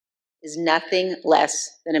is nothing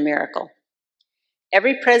less than a miracle.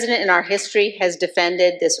 Every president in our history has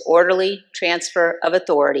defended this orderly transfer of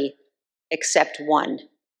authority, except one.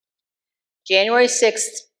 January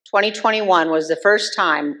 6th, 2021 was the first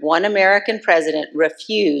time one American president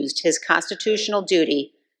refused his constitutional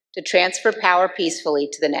duty to transfer power peacefully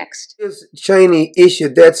to the next. Cheney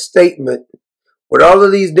issued that statement with all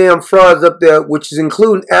of these damn frauds up there, which is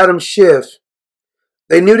including Adam Schiff.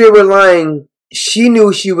 They knew they were lying. She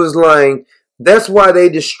knew she was lying. That's why they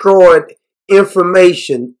destroyed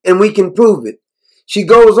information, and we can prove it. She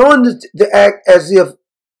goes on to act as if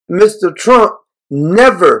Mr. Trump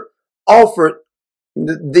never offered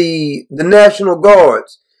the National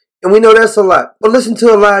Guards. And we know that's a lie. But listen to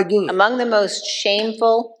her lie again. Among the most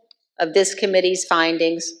shameful of this committee's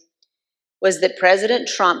findings was that President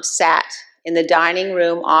Trump sat in the dining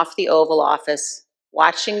room off the Oval Office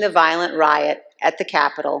watching the violent riot at the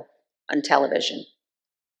Capitol on television.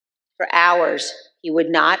 For hours, he would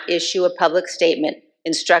not issue a public statement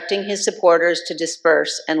instructing his supporters to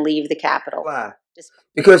disperse and leave the Capitol. Why?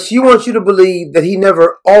 Because she wants you to believe that he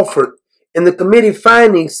never offered. And the committee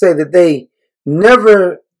findings say that they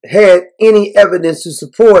never had any evidence to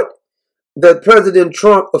support that President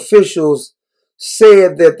Trump officials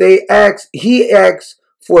said that he asked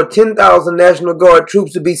for 10,000 National Guard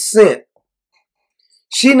troops to be sent.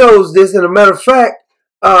 She knows this, and as a matter of fact,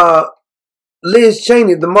 Liz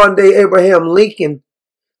Cheney, the modern day Abraham Lincoln,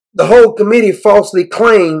 the whole committee falsely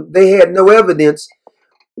claimed they had no evidence,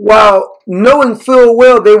 while knowing full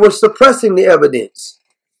well they were suppressing the evidence.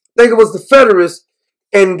 I think it was the Federalist,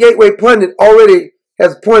 and Gateway Pundit already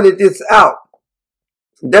has pointed this out.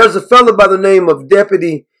 There's a fellow by the name of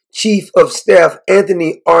Deputy Chief of Staff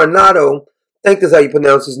Anthony Arnado, I think that's how you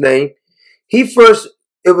pronounce his name.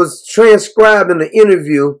 It was transcribed in an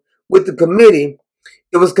interview with the committee.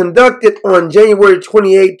 It was conducted on January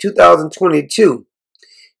 28, 2022.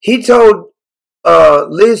 He told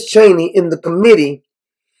Liz Cheney in the committee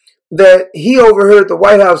that he overheard the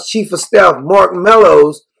White House Chief of Staff, Mark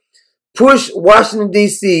Meadows, push Washington,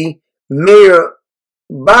 D.C. Mayor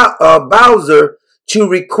Bowser to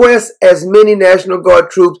request as many National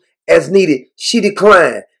Guard troops as needed. She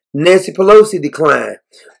declined. Nancy Pelosi declined.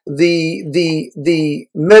 The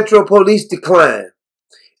Metro Police declined.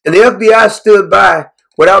 And the FBI stood by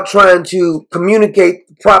without trying to communicate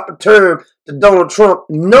the proper term to Donald Trump,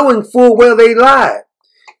 knowing full well they lied.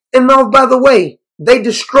 And oh, by the way, they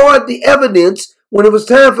destroyed the evidence when it was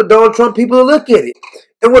time for Donald Trump people to look at it.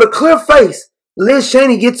 And with a clear face, Liz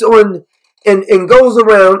Cheney gets on and goes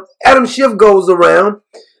around. Adam Schiff goes around.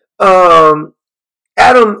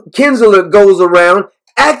 Adam Kinzinger goes around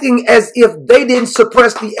acting as if they didn't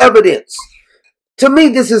suppress the evidence. To me,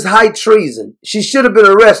 this is high treason. She should have been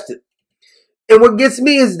arrested. And what gets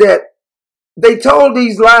me is that they told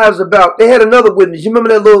these lies about, they had another witness. You remember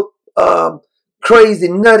that little crazy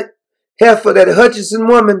nut heifer, that Hutchinson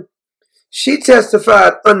woman? She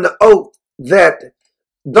testified under oath that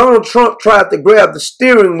Donald Trump tried to grab the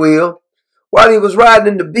steering wheel while he was riding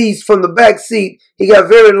in the Beast from the back seat. He got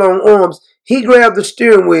very long arms. He grabbed the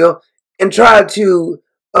steering wheel and tried to,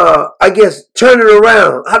 I guess, turn it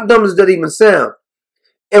around. How dumb does that even sound?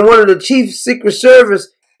 And one of the chief Secret Service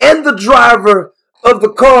and the driver of the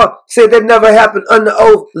car said that never happened under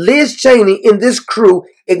oath. Liz Cheney and this crew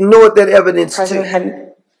ignored that evidence. The president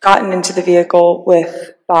had gotten into the vehicle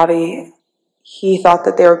with Bobby. He thought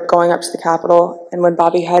that they were going up to the Capitol, and when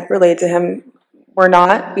Bobby had relayed to him, we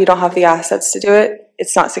don't have the assets to do it.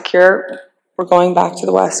 It's not secure. We're going back to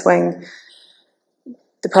the West Wing.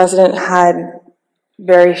 The president had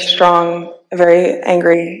very strong, a very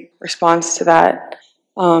angry response to that.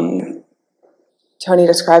 Tony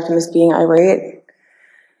described him as being irate.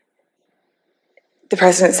 The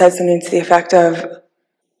president said something to the effect of,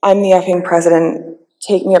 "I'm the effing president,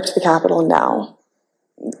 take me up to the Capitol now."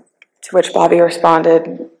 To which Bobby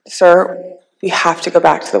responded, "Sir, we have to go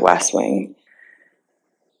back to the West Wing."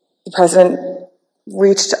 The president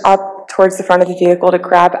reached up towards the front of the vehicle to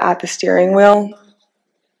grab at the steering wheel.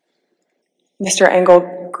 Mr.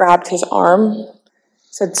 Engel grabbed his arm,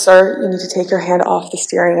 said, "Sir, you need to take your hand off the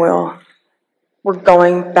steering wheel. We're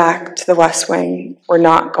going back to the West Wing. We're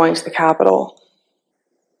not going to the Capitol."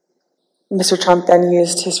 Mr. Trump then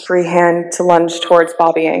used his free hand to lunge towards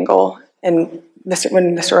Bobby Engel. And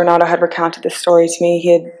when Mr. Renato had recounted this story to me,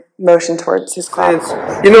 he had motioned towards his class.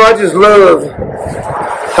 You know, I just love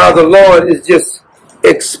how the Lord is just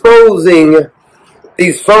exposing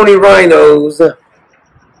these phony rhinos,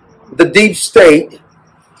 the deep state,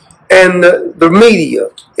 and the media.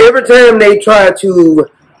 Every time they try to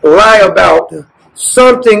lie about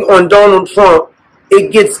something on Donald Trump,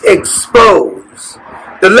 it gets exposed.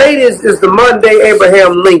 The latest is the Monday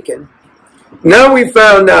Abraham Lincoln. Now we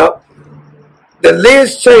found out that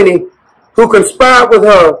Liz Cheney, who conspired with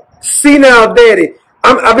her senile daddy,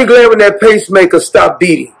 I'll be glad when that pacemaker stopped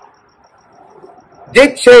beating.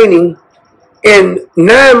 Dick Cheney and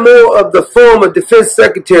 9 more of the former defense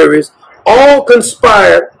secretaries all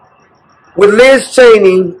conspired with Liz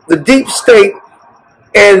Cheney, the deep state,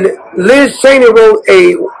 and Liz Cheney wrote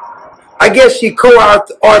I guess she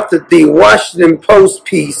co-authored the Washington Post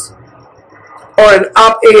piece, or an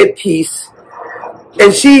op-ed piece,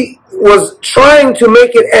 and she was trying to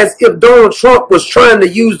make it as if Donald Trump was trying to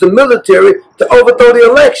use the military to overthrow the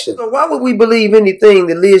election. So why would we believe anything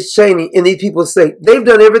that Liz Cheney and these people say? They've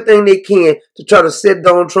done everything they can to try to set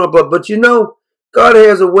Donald Trump up. But you know, God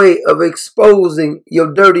has a way of exposing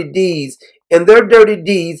your dirty deeds, and their dirty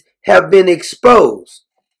deeds have been exposed.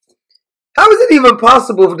 How is it even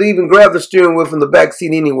possible to even grab the steering wheel from the back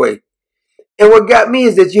seat anyway? And what got me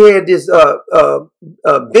is that you had this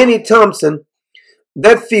Benny Thompson,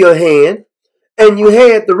 that field hand, and you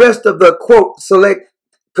had the rest of the, quote, select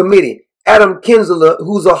committee. Adam Kinzinger,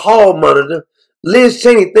 who's a hall monitor. Liz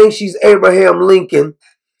Cheney thinks she's Abraham Lincoln.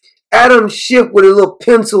 Adam Schiff with a little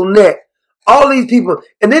pencil neck. All these people.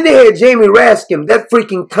 And then they had Jamie Raskin, that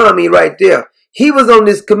freaking commie right there. He was on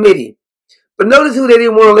this committee. But notice who they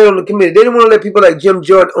didn't want to let on the committee. They didn't want to let people like Jim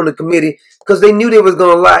Jordan on the committee because they knew they was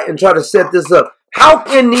going to lie and try to set this up. How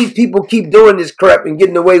can these people keep doing this crap and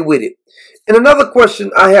getting away with it? And another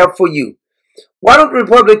question I have for you. Why don't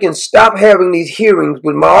Republicans stop having these hearings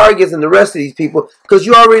with Mayorgas and the rest of these people? Because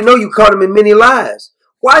you already know you caught them in many lies.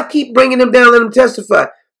 Why keep bringing them down and let them testify?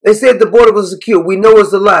 They said the border was secure. We know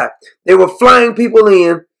it's a lie. They were flying people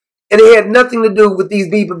in, and it had nothing to do with these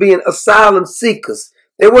people being asylum seekers.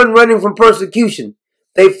 They weren't running from persecution.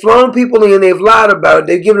 They've flown people in. They've lied about it.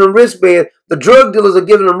 They've given them wristbands. The drug dealers are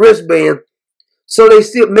giving them wristbands. So they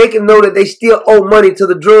still making know that they still owe money to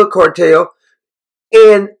the drug cartel.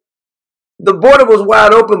 And the border was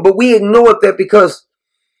wide open, but we ignored that because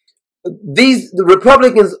the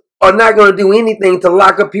Republicans are not going to do anything to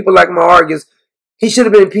lock up people like Mayorgas. He should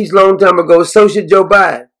have been impeached a long time ago. So should Joe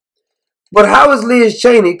Biden. But how is Liz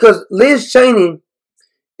Cheney? Because Liz Cheney,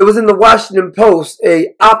 it was in the Washington Post,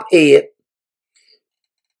 a op-ed.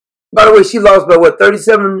 By the way, she lost by what,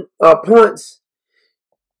 37 points?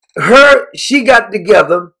 She got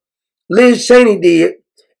together, Liz Cheney did,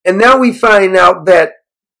 and now we find out that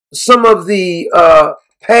some of the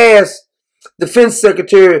past defense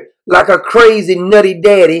secretary, like a crazy nutty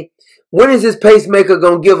daddy, when is this pacemaker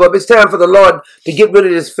going to give up? It's time for the Lord to get rid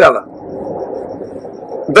of this fella.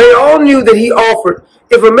 They all knew that he offered,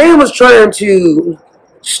 if a man was trying to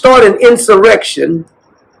start an insurrection,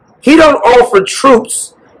 he don't offer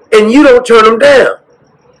troops and you don't turn them down.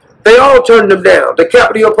 They all turned them down. The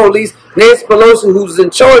Capitol Hill Police, Nancy Pelosi, who's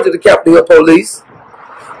in charge of the Capitol Hill Police,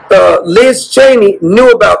 Liz Cheney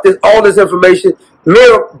knew about all this information.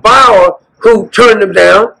 Mayor Bauer, who turned them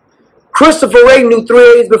down. Christopher Wray knew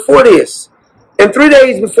 3 days before this. And 3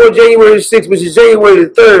 days before January 6th, which is January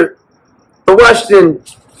the 3rd, the Washington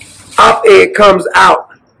op-ed comes out.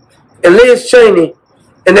 And Liz Cheney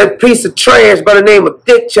and that piece of trash by the name of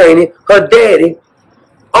Dick Cheney, her daddy,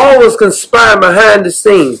 always conspiring behind the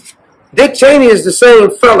scenes. Dick Cheney is the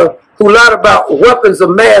same fella who lied about weapons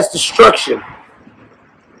of mass destruction.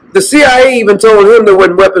 The CIA even told him there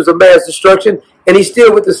weren't weapons of mass destruction, and he's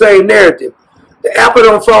still with the same narrative. The apple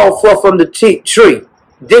don't fall far from the tree.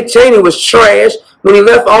 Dick Cheney was trash. When he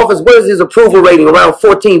left office, what is his approval rating? Around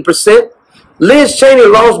 14%. Liz Cheney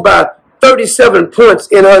lost by 37 points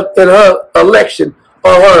in her election,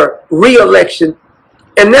 or her re-election.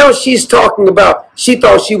 And now she's talking about she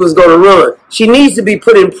thought she was going to run. She needs to be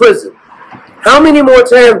put in prison. How many more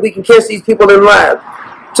times we can catch these people in live?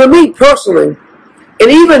 To me personally, and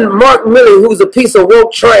even Mark Milley, who's a piece of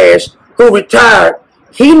woke trash, who retired,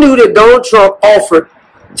 he knew that Donald Trump offered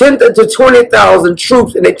 10,000 to 20,000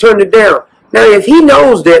 troops and they turned it down. Now, if he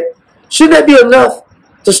knows that, shouldn't that be enough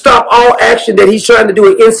to stop all action that he's trying to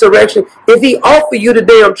do, an insurrection? If he offered you the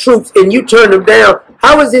damn troops and you turn them down,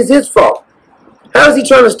 how is this his fault? How is he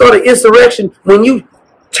trying to start an insurrection when you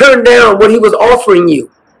turned down what he was offering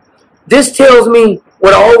you? This tells me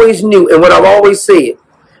what I always knew and what I've always said.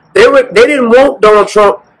 They didn't want Donald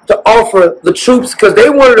Trump to offer the troops because they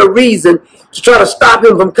wanted a reason to try to stop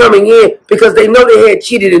him from coming in because they know they had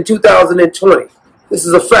cheated in 2020. This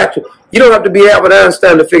is a fact. You don't have to be Albert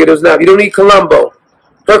Einstein to figure this out. You don't need Columbo,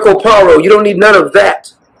 Hercule Poirot. You don't need none of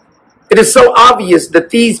that. It is so obvious that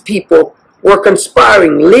these people were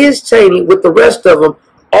conspiring. Liz Cheney with the rest of them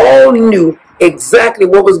all knew exactly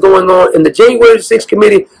what was going on, and the January 6th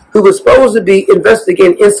committee, who was supposed to be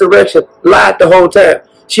investigating insurrection, lied the whole time.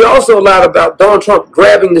 She also lied about Donald Trump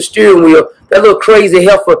grabbing the steering wheel. That little crazy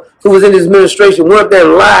heifer who was in his administration went up there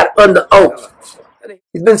and lied under oath.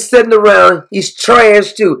 He's been sitting around. He's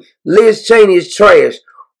trash too. Liz Cheney is trash.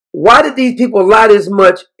 Why did these people lie this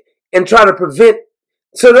much and try to prevent?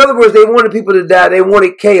 So in other words, they wanted people to die. They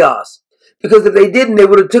wanted chaos. Because if they didn't, they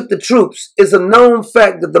would have took the troops. It's a known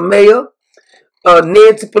fact that the mayor,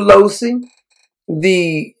 Nancy Pelosi,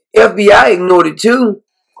 the FBI ignored it too.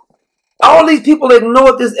 All these people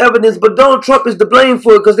ignored this evidence, but Donald Trump is to blame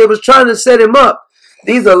for it because they was trying to set him up.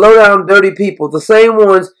 These are low-down, dirty people, the same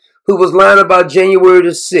ones who was lying about January the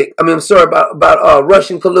 6th. I mean, I'm sorry, about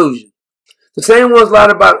Russian collusion. The same ones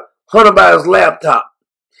lied about Hunter Biden's laptop.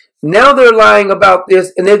 Now they're lying about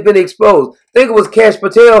this, and they've been exposed. I think it was Kash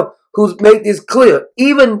Patel who's made this clear.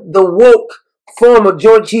 Even the woke former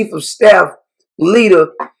Joint Chief of Staff leader,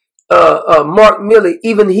 Mark Milley,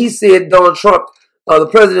 even he said Donald Trump, the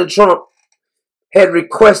President Trump, had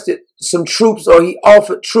requested some troops, or he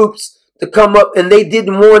offered troops to come up, and they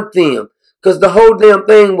didn't want them because the whole damn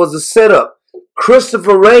thing was a setup.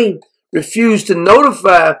 Christopher Wray refused to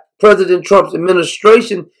notify President Trump's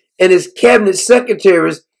administration and his cabinet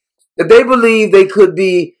secretaries that they believed they could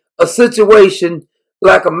be a situation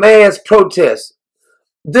like a mass protest.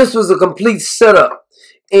 This was a complete setup.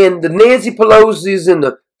 And the Nancy Pelosi's and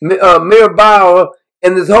the Mayor Bauer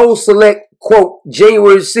and this whole select, quote,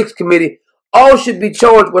 January 6th committee all should be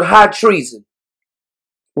charged with high treason.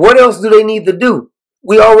 What else do they need to do?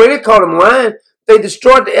 We already caught them lying. They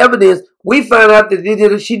destroyed the evidence. We found out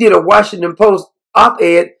that she did a Washington Post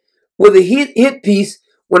op-ed with a hit piece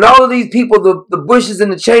when all of these people, the Bushes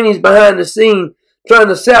and the Cheneys behind the scene trying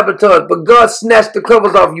to sabotage, but God snatched the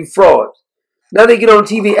covers off you frauds. Now they get on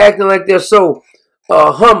TV acting like they're so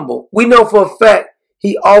humble. We know for a fact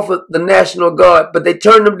he offered the National Guard, but they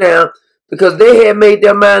turned him down because they had made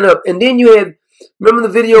their mind up. And then you had, remember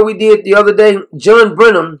the video we did the other day? John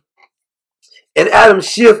Brennan and Adam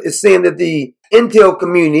Schiff is saying that the intel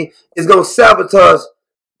community is going to sabotage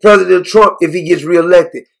President Trump if he gets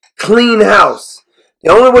reelected. Clean house.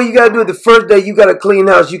 The only way you got to do it the first day, you got to clean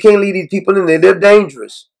house. You can't leave these people in there. They're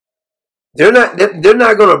dangerous. They're not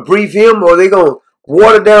going to brief him, or they're going to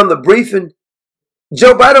water down the briefing.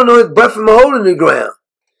 Joe Biden don't know his butt from a hole in the ground.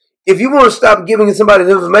 If you want to stop giving somebody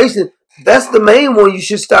information, that's the main one you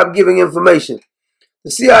should stop giving information.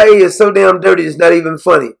 The CIA is so damn dirty, it's not even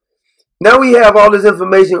funny. Now we have all this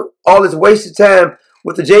information, all this wasted time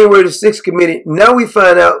with the January 6th committee. Now we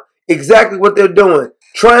find out exactly what they're doing,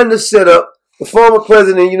 trying to set up the former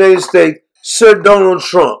president of the United States, Sir Donald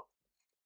Trump.